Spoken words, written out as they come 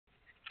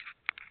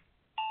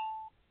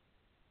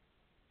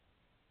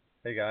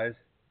Hey guys,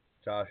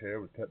 Josh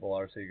here with Pitbull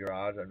RC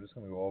Garage. I'm just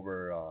going to go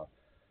over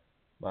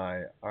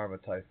my Arrma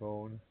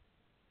Typhoon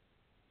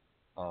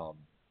um,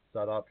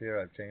 setup here.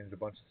 I've changed a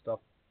bunch of stuff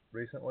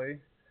recently,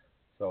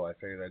 so I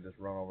figured I'd just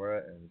run over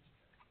it and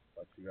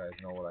let you guys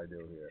know what I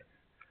do here.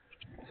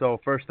 So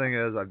first thing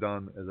I've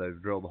done is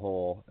I've drilled a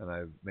hole and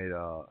I've made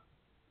so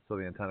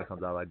the antenna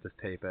comes out. I just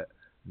tape it.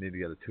 I need to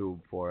get a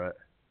tube for it.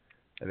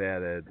 I've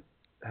added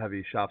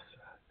heavier shock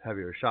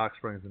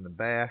springs in the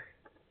back,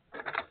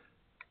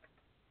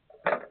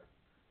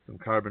 some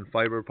carbon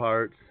fiber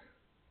parts,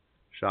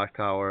 shock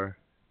tower,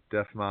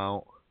 diff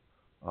mount,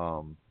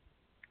 um,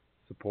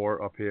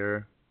 support up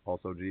here,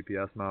 also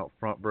GPS mount,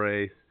 front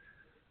brace,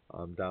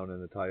 down in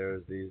the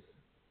tires, these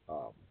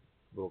um,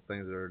 little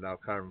things that are now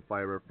carbon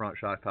fiber, front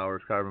shock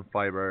towers, carbon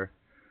fiber.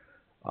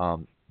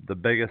 The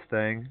biggest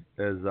thing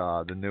is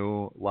the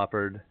new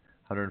Leopard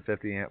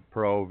 150 amp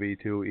Pro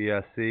V2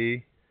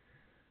 ESC.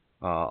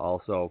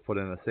 Also put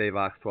in a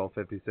Savox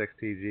 1256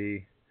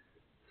 TG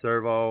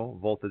servo,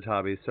 Voltage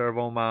Hobby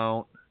servo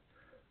mount.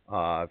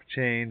 I've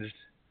changed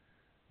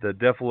the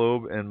diff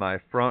lube in my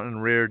front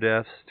and rear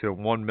diffs to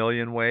 1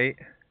 million weight.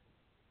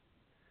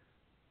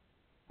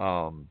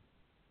 Running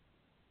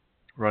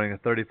a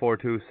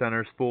 34.2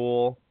 center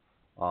spool,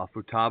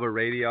 Futaba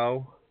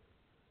radio.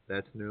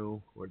 That's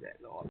new. Where'd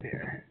that go up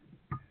here?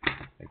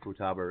 A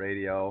Futaba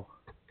radio,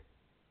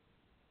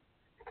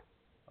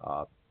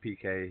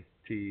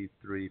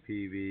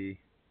 PKT3PV.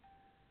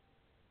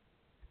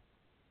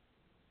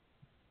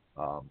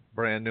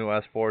 Brand new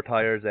S4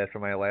 tires. After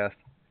my last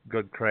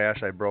good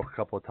crash, I broke a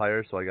couple of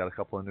tires, so I got a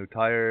couple of new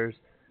tires.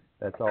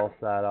 That's all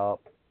set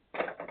up.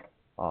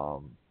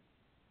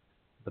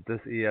 But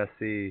this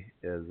ESC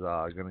is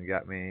going to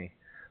get me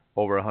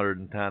over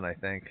 110, I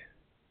think,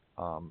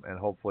 and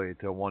hopefully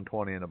to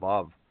 120 and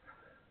above.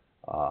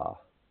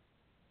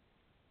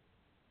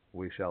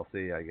 We shall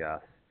see, I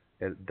guess.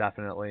 It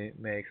definitely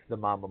makes the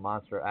Mamba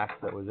Monster X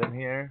that was in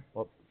here.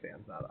 Whoops, the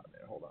fan's not on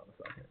there. Hold on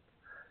a second.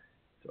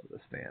 Throw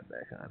this fan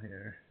back on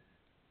here.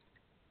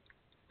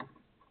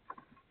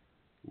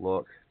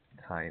 Look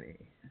tiny.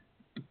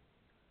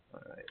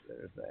 Alright,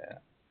 there's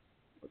that.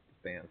 With the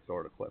fan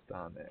sort of clipped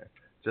on there.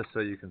 Just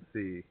so you can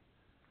see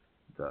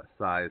the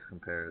size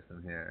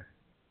comparison here.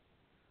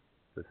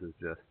 This is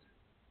just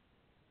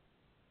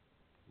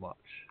much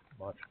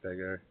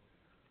bigger.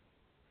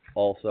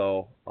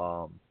 Also,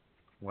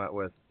 went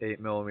with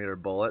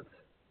 8mm bullets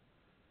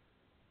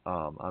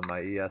on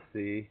my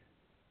ESC,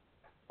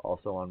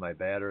 also on my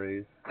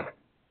batteries.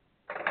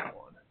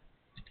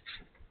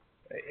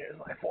 Right, here's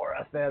my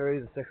 4S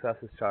batteries, the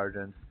 6S is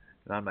charging,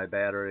 and on my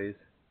batteries,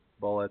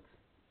 bullets.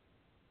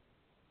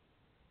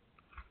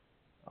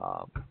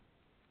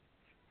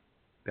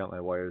 Got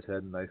my wires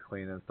hidden, nice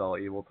clean install,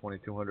 Evil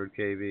 2200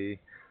 kV.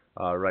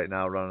 Right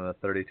now running a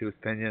 32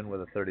 pinion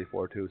with a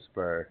 34.2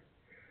 spur.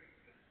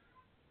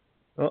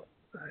 Oh,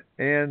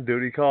 and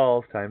duty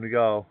calls, time to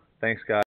go. Thanks guys.